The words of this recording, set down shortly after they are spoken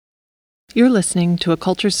You're listening to a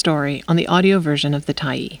culture story on the audio version of The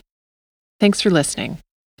Tyee. Thanks for listening.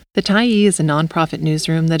 The Tyee is a nonprofit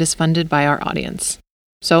newsroom that is funded by our audience.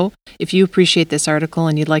 So, if you appreciate this article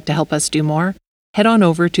and you'd like to help us do more, head on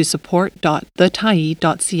over to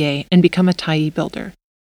support.thetyee.ca and become a Tyee builder.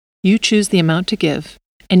 You choose the amount to give,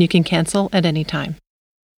 and you can cancel at any time.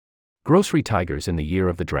 Grocery Tigers in the Year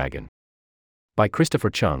of the Dragon. By Christopher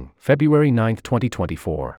Chung, February 9,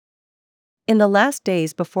 2024. In the last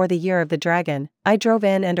days before the Year of the Dragon, I drove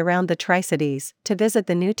in and around the Tri-Cities to visit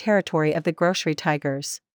the new territory of the Grocery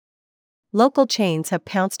Tigers. Local chains have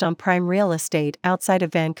pounced on prime real estate outside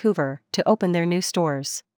of Vancouver to open their new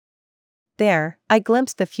stores. There, I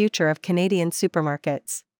glimpsed the future of Canadian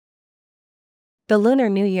supermarkets. The Lunar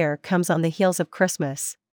New Year comes on the heels of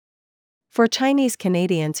Christmas. For Chinese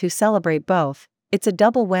Canadians who celebrate both, it's a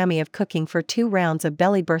double whammy of cooking for 2 rounds of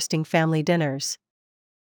belly-bursting family dinners.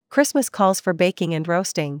 Christmas calls for baking and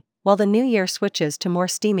roasting, while the New Year switches to more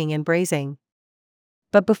steaming and braising.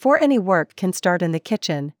 But before any work can start in the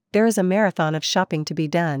kitchen, there is a marathon of shopping to be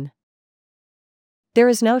done. There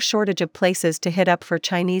is no shortage of places to hit up for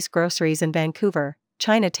Chinese groceries in Vancouver,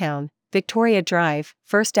 Chinatown, Victoria Drive,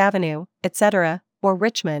 First Avenue, etc., or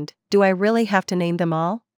Richmond. Do I really have to name them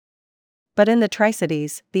all? But in the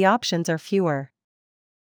Tri-Cities, the options are fewer.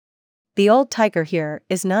 The old tiger here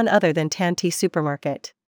is none other than Tan Tea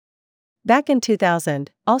Supermarket. Back in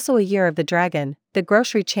 2000, also a year of the dragon, the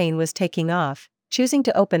grocery chain was taking off, choosing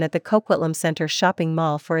to open at the Coquitlam Centre shopping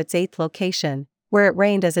mall for its 8th location, where it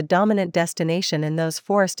reigned as a dominant destination in those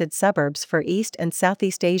forested suburbs for East and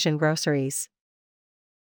Southeast Asian groceries.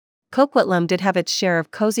 Coquitlam did have its share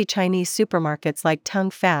of cozy Chinese supermarkets like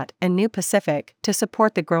Tung Fat and New Pacific to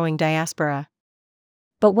support the growing diaspora.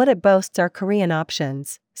 But what it boasts are Korean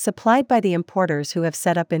options, supplied by the importers who have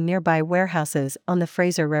set up in nearby warehouses on the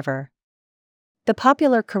Fraser River. The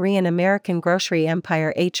popular Korean-American grocery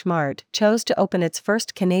empire H Mart chose to open its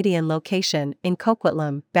first Canadian location in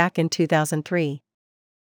Coquitlam back in 2003.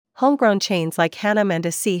 Homegrown chains like Hanam and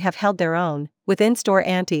Asi have held their own, with in-store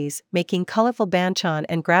aunties making colorful banchan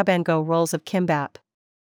and grab-and-go rolls of kimbap.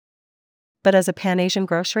 But as a Pan-Asian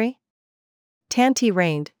grocery? Tan Tea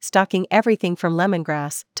reigned, stocking everything from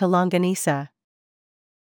lemongrass to longanisa.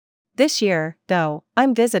 This year, though,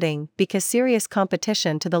 I'm visiting because serious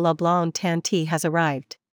competition to the Le Blanc Tan Tea has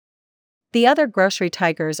arrived. The other grocery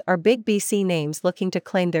tigers are big BC names looking to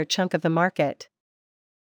claim their chunk of the market.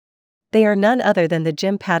 They are none other than the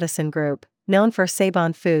Jim Pattison Group, known for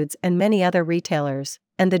Saban Foods and many other retailers,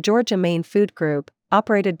 and the Georgia Main Food Group,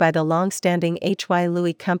 operated by the long-standing H.Y.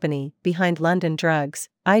 Louis Company behind London Drugs,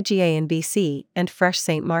 IGA in BC, and Fresh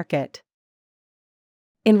Saint Market.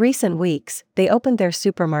 In recent weeks, they opened their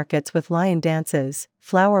supermarkets with lion dances,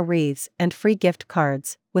 flower wreaths, and free gift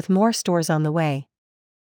cards, with more stores on the way.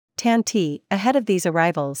 Tan Tea, ahead of these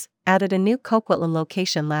arrivals, added a new Coquitlam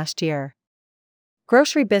location last year.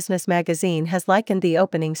 Grocery Business Magazine has likened the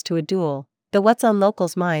openings to a duel, though what's on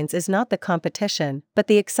locals' minds is not the competition, but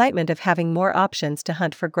the excitement of having more options to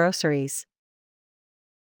hunt for groceries.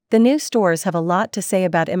 The new stores have a lot to say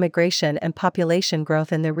about immigration and population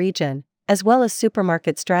growth in the region, as well as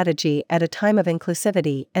supermarket strategy at a time of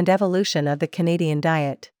inclusivity and evolution of the Canadian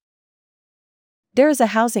diet. There is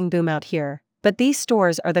a housing boom out here, but these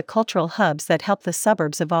stores are the cultural hubs that help the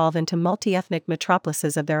suburbs evolve into multi-ethnic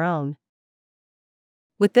metropolises of their own.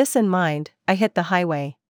 With this in mind, I hit the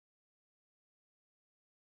highway.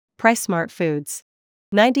 PriceSmart Foods.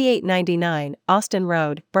 9899 Austin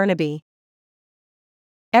Road, Burnaby.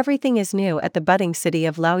 Everything is new at the budding city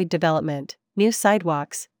of Lougheed Development. New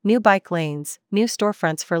sidewalks, new bike lanes, new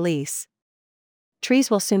storefronts for lease.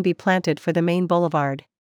 Trees will soon be planted for the main boulevard.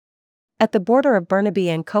 At the border of Burnaby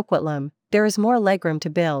and Coquitlam, there is more legroom to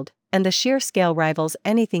build, and the sheer scale rivals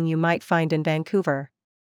anything you might find in Vancouver.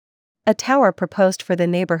 A tower proposed for the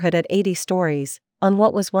neighborhood at 80 stories, on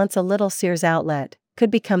what was once a little Sears outlet,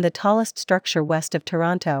 could become the tallest structure west of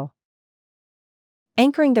Toronto.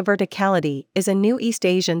 Anchoring the verticality is a new East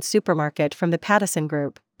Asian supermarket from the Pattison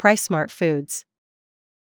Group, PriceSmart Foods.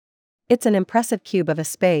 It's an impressive cube of a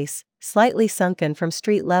space, slightly sunken from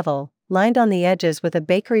street level, lined on the edges with a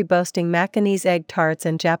bakery boasting Macanese egg tarts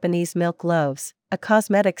and Japanese milk loaves, a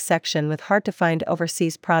cosmetics section with hard-to-find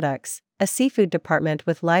overseas products, a seafood department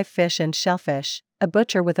with live fish and shellfish, a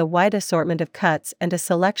butcher with a wide assortment of cuts and a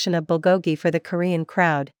selection of bulgogi for the Korean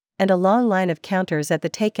crowd, and a long line of counters at the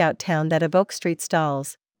takeout town that evoke street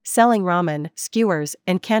stalls, selling ramen, skewers,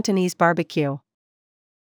 and Cantonese barbecue.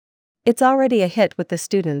 It's already a hit with the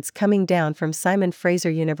students coming down from Simon Fraser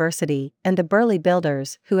University and the burly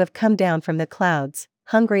builders who have come down from the clouds,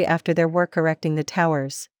 hungry after their work erecting the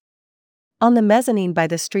towers. On the mezzanine by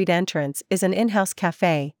the street entrance is an in-house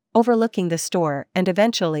cafe, overlooking the store and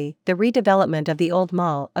eventually the redevelopment of the old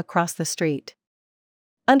mall across the street.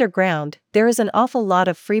 Underground, there is an awful lot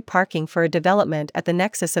of free parking for a development at the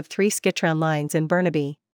nexus of 3 Skytrain lines in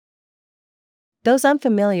Burnaby. Those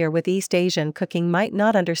unfamiliar with East Asian cooking might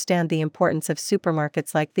not understand the importance of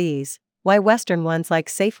supermarkets like these, why Western ones like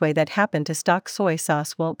Safeway that happen to stock soy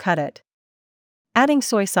sauce won't cut it. Adding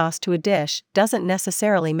soy sauce to a dish doesn't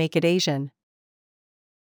necessarily make it Asian.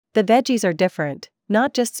 The veggies are different,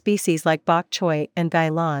 not just species like bok choy and gai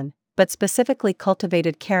lan, but specifically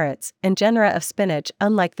cultivated carrots and genera of spinach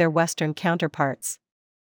unlike their Western counterparts.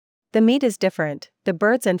 The meat is different, the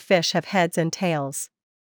birds and fish have heads and tails.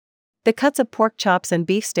 The cuts of pork chops and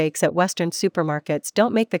beefsteaks at Western supermarkets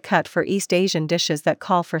don't make the cut for East Asian dishes that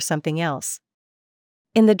call for something else.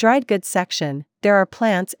 In the dried goods section, there are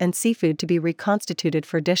plants and seafood to be reconstituted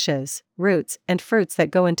for dishes, roots and fruits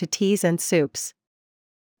that go into teas and soups.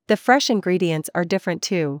 The fresh ingredients are different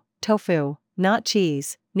too: tofu, not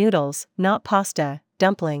cheese; noodles, not pasta;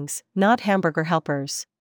 dumplings, not hamburger helpers.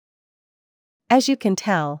 As you can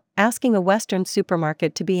tell, asking a Western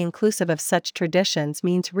supermarket to be inclusive of such traditions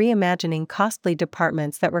means reimagining costly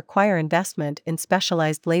departments that require investment in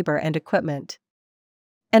specialized labor and equipment.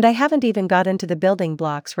 And I haven't even got into the building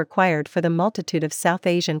blocks required for the multitude of South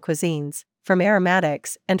Asian cuisines, from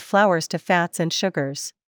aromatics and flours to fats and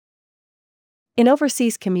sugars. In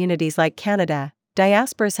overseas communities like Canada,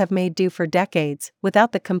 diasporas have made do for decades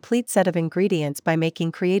without the complete set of ingredients by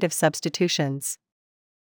making creative substitutions.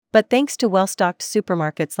 But thanks to well-stocked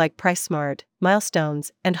supermarkets like PriceSmart,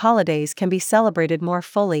 milestones and holidays can be celebrated more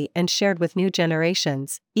fully and shared with new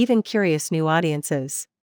generations, even curious new audiences.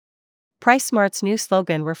 PriceSmart's new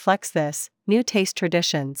slogan reflects this: new taste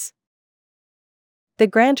traditions. The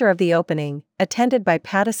grandeur of the opening, attended by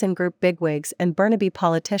Pattison Group bigwigs and Burnaby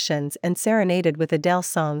politicians and serenaded with Adele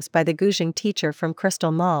songs by the Guzheng teacher from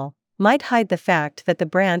Crystal Mall, might hide the fact that the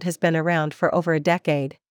brand has been around for over a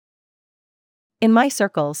decade. In my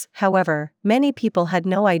circles, however, many people had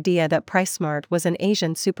no idea that PriceSmart was an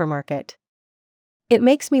Asian supermarket. It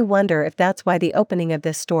makes me wonder if that's why the opening of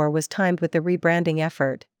this store was timed with the rebranding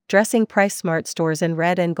effort, dressing PriceSmart stores in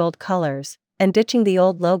red and gold colors, and ditching the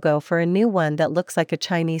old logo for a new one that looks like a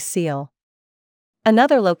Chinese seal.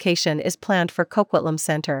 Another location is planned for Coquitlam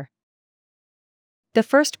Center. The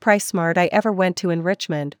first PriceSmart I ever went to in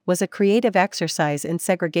Richmond was a creative exercise in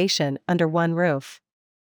segregation under one roof.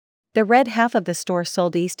 The red half of the store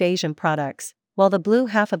sold East Asian products, while the blue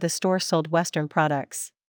half of the store sold Western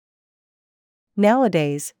products.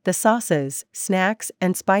 Nowadays, the sauces, snacks,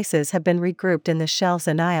 and spices have been regrouped in the shelves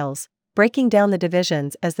and aisles, breaking down the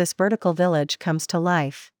divisions as this vertical village comes to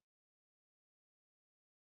life.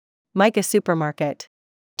 Micah Supermarket.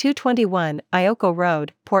 221 Ioko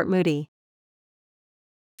Road, Port Moody.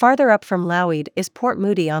 Farther up from Lougheed is Port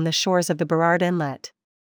Moody on the shores of the Burrard Inlet.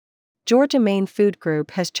 Georgia Main Food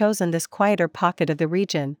Group has chosen this quieter pocket of the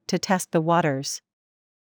region to test the waters.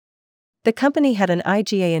 The company had an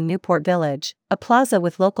IGA in Newport Village, a plaza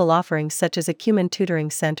with local offerings such as a Cumin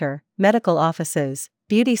tutoring center, medical offices,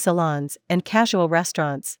 beauty salons, and casual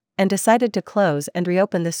restaurants, and decided to close and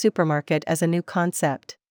reopen the supermarket as a new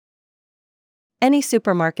concept. Any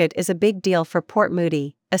supermarket is a big deal for Port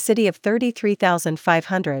Moody, a city of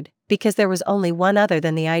 33,500, because there was only one other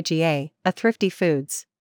than the IGA, a Thrifty Foods.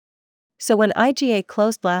 So when IGA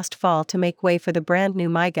closed last fall to make way for the brand new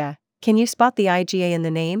Micah, can you spot the IGA in the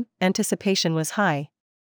name? Anticipation was high.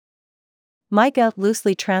 Micah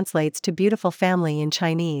loosely translates to beautiful family in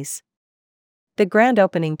Chinese. The grand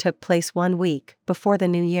opening took place 1 week before the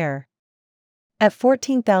new year. At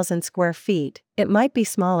 14,000 square feet, it might be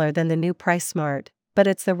smaller than the new PriceSmart, but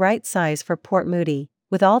it's the right size for Port Moody,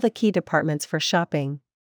 with all the key departments for shopping.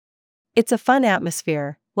 It's a fun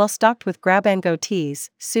atmosphere, well stocked with grab-and-go teas,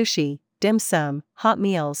 sushi, dim sum, hot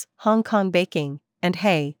meals, Hong Kong baking, and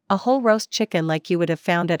hey, a whole roast chicken like you would have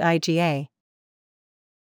found at IGA.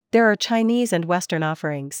 There are Chinese and Western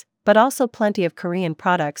offerings, but also plenty of Korean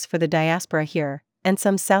products for the diaspora here, and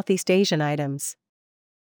some Southeast Asian items.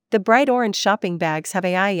 The bright orange shopping bags have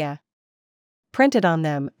Ayaya printed on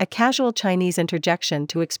them, a casual Chinese interjection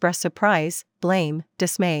to express surprise, blame,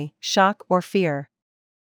 dismay, shock, or fear.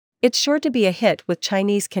 It's sure to be a hit with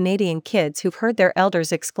Chinese Canadian kids who've heard their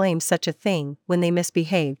elders exclaim such a thing when they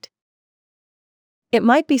misbehaved. It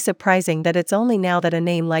might be surprising that it's only now that a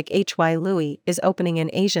name like Hy Louis is opening an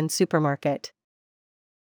Asian supermarket.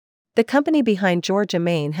 The company behind Georgia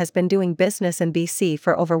Main has been doing business in BC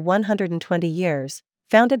for over 120 years,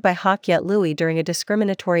 founded by Hyat Louis during a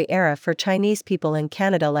discriminatory era for Chinese people in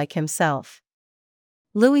Canada like himself.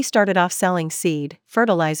 Louis started off selling seed,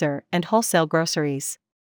 fertilizer, and wholesale groceries.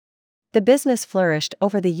 The business flourished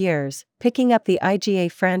over the years, picking up the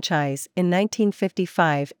IGA franchise in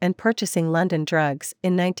 1955 and purchasing London Drugs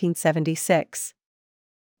in 1976.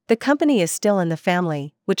 The company is still in the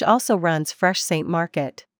family, which also runs Fresh Saint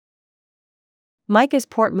Market. Micah's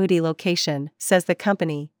Port Moody location, says the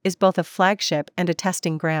company, is both a flagship and a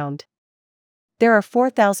testing ground. There are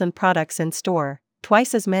 4,000 products in store,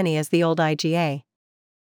 twice as many as the old IGA.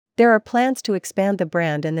 There are plans to expand the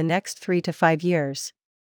brand in the next 3 to 5 years.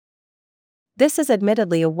 This is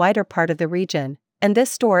admittedly a wider part of the region, and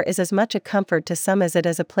this store is as much a comfort to some as it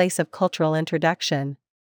is a place of cultural introduction.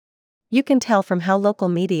 You can tell from how local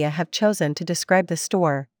media have chosen to describe the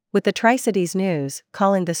store, with the Tri-Cities News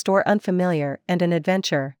calling the store unfamiliar and an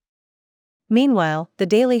adventure. Meanwhile, the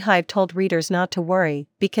Daily Hive told readers not to worry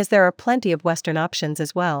because there are plenty of Western options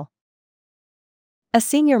as well. A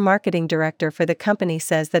senior marketing director for the company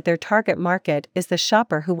says that their target market is the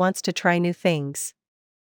shopper who wants to try new things.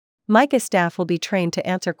 Micah staff will be trained to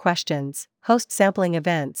answer questions, host sampling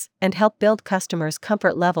events, and help build customers'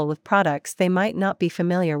 comfort level with products they might not be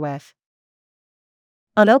familiar with.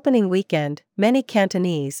 On opening weekend, many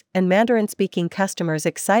Cantonese and Mandarin-speaking customers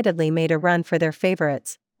excitedly made a run for their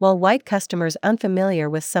favorites, while white customers unfamiliar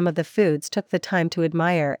with some of the foods took the time to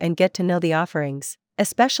admire and get to know the offerings,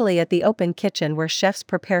 especially at the open kitchen where chefs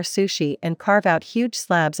prepare sushi and carve out huge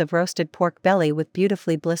slabs of roasted pork belly with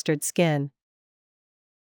beautifully blistered skin.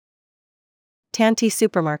 Tanti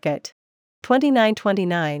Supermarket.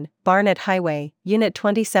 2929, Barnet Highway, Unit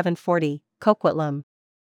 2740, Coquitlam.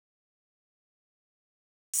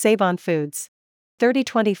 Save On Foods.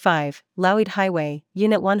 3025, Lougheed Highway,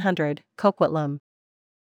 Unit 100, Coquitlam.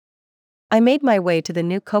 I made my way to the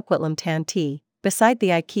new Coquitlam Tanti, beside the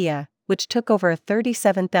IKEA, which took over a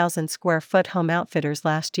 37,000 square foot home outfitters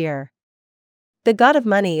last year. The god of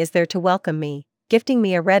money is there to welcome me, gifting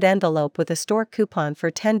me a red envelope with a store coupon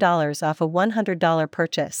for $10 off a $100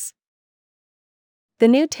 purchase. The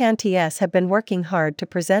new Tantis have been working hard to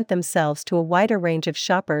present themselves to a wider range of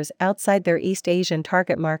shoppers outside their East Asian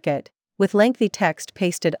target market, with lengthy text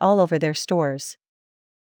pasted all over their stores.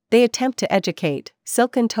 They attempt to educate.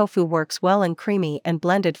 Silken tofu works well in creamy and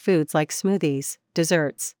blended foods like smoothies,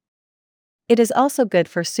 desserts. It is also good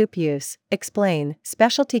for soup use. Explain,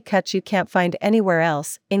 specialty cuts you can't find anywhere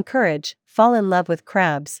else. Encourage, fall in love with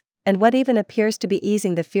crabs, and what even appears to be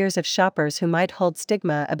easing the fears of shoppers who might hold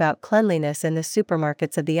stigma about cleanliness in the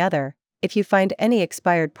supermarkets of the other. If you find any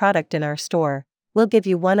expired product in our store, we'll give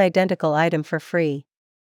you one identical item for free.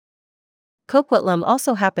 Coquitlam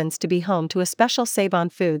also happens to be home to a special Save On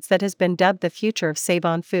Foods that has been dubbed the future of Save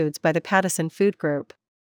On Foods by the Pattison Food Group.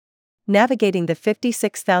 Navigating the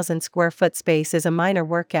 56,000 square foot space is a minor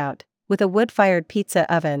workout, with a wood-fired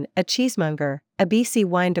pizza oven, a cheesemonger, a BC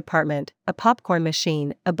wine department, a popcorn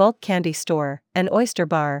machine, a bulk candy store, an oyster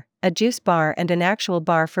bar, a juice bar and an actual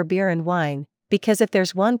bar for beer and wine, because if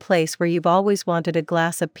there's one place where you've always wanted a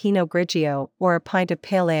glass of Pinot Grigio or a pint of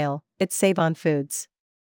pale ale, it's Save On Foods.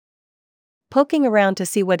 Poking around to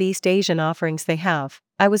see what East Asian offerings they have,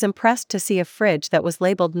 I was impressed to see a fridge that was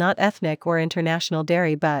labeled not ethnic or international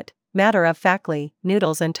dairy but, matter-of-factly,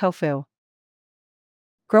 noodles and tofu.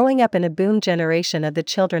 Growing up in a boom generation of the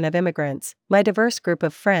children of immigrants, my diverse group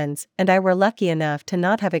of friends and I were lucky enough to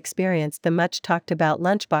not have experienced the much-talked-about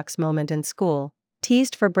lunchbox moment in school,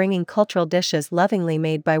 teased for bringing cultural dishes lovingly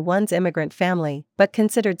made by one's immigrant family but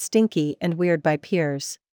considered stinky and weird by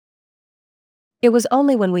peers. It was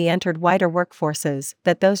only when we entered wider workforces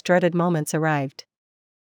that those dreaded moments arrived.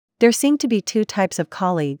 There seemed to be two types of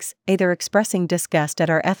colleagues, either expressing disgust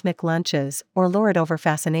at our ethnic lunches or lured over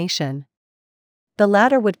fascination. The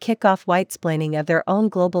latter would kick off whitesplaining of their own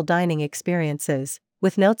global dining experiences,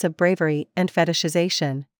 with notes of bravery and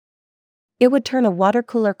fetishization. It would turn a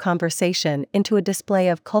water-cooler conversation into a display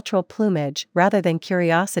of cultural plumage rather than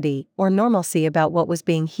curiosity or normalcy about what was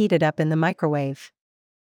being heated up in the microwave.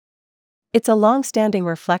 It's a long-standing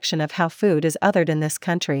reflection of how food is othered in this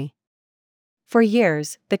country. For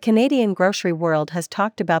years, the Canadian grocery world has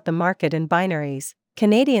talked about the market in binaries: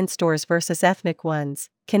 Canadian stores versus ethnic ones,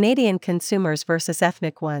 Canadian consumers versus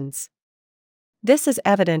ethnic ones. This is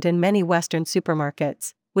evident in many Western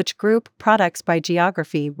supermarkets, which group products by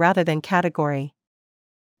geography rather than category.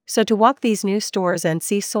 So to walk these new stores and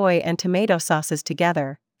see soy and tomato sauces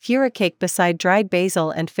together, fura cake beside dried basil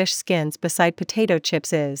and fish skins beside potato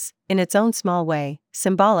chips is, in its own small way,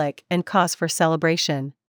 symbolic and cause for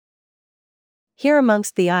celebration. Here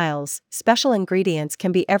amongst the aisles, special ingredients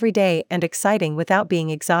can be everyday and exciting without being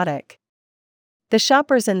exotic. The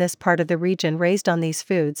shoppers in this part of the region raised on these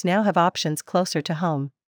foods now have options closer to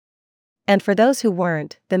home. And for those who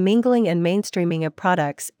weren't, the mingling and mainstreaming of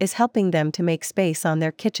products is helping them to make space on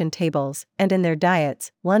their kitchen tables and in their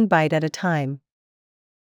diets, one bite at a time.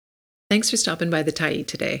 Thanks for stopping by the Tyee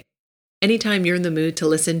today. Anytime you're in the mood to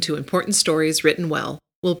listen to important stories written well,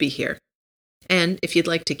 we'll be here. And if you'd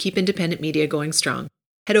like to keep independent media going strong,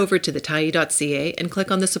 head over to thetyee.ca and click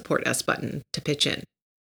on the Support Us button to pitch in.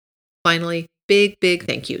 Finally, big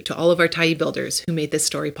thank you to all of our Tyee builders who made this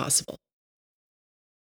story possible.